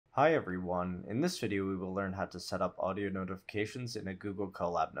Hi everyone, in this video we will learn how to set up audio notifications in a Google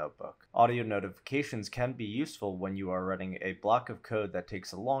Colab notebook. Audio notifications can be useful when you are running a block of code that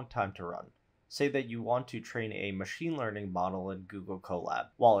takes a long time to run. Say that you want to train a machine learning model in Google Colab.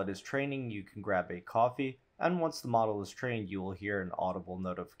 While it is training, you can grab a coffee, and once the model is trained, you will hear an audible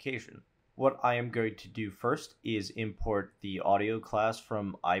notification. What I am going to do first is import the audio class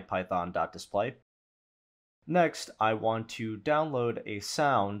from ipython.display. Next, I want to download a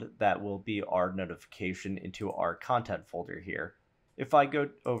sound that will be our notification into our content folder here. If I go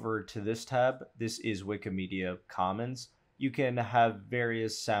over to this tab, this is Wikimedia Commons. You can have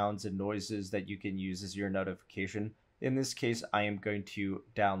various sounds and noises that you can use as your notification. In this case, I am going to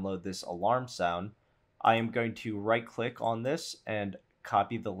download this alarm sound. I am going to right click on this and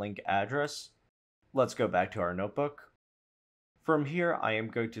copy the link address. Let's go back to our notebook. From here, I am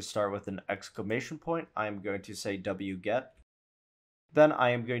going to start with an exclamation point. I am going to say wget. Then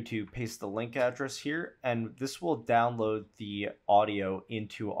I am going to paste the link address here, and this will download the audio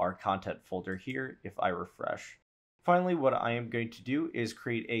into our content folder here if I refresh. Finally, what I am going to do is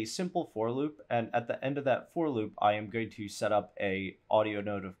create a simple for loop, and at the end of that for loop, I am going to set up an audio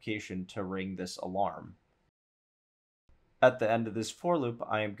notification to ring this alarm. At the end of this for loop,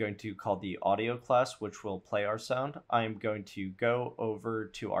 I am going to call the audio class, which will play our sound. I am going to go over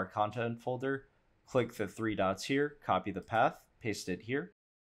to our content folder, click the three dots here, copy the path, paste it here.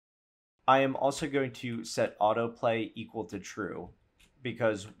 I am also going to set autoplay equal to true,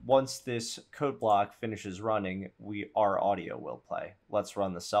 because once this code block finishes running, our audio will play. Let's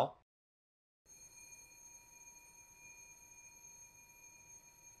run the cell.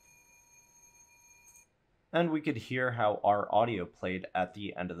 And we could hear how our audio played at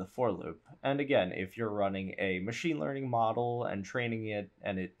the end of the for loop. And again, if you're running a machine learning model and training it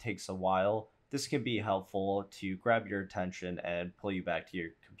and it takes a while, this can be helpful to grab your attention and pull you back to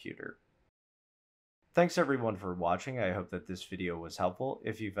your computer. Thanks everyone for watching. I hope that this video was helpful.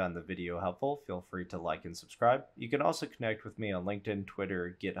 If you found the video helpful, feel free to like and subscribe. You can also connect with me on LinkedIn,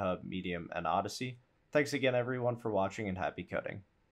 Twitter, GitHub, Medium, and Odyssey. Thanks again everyone for watching, and happy coding.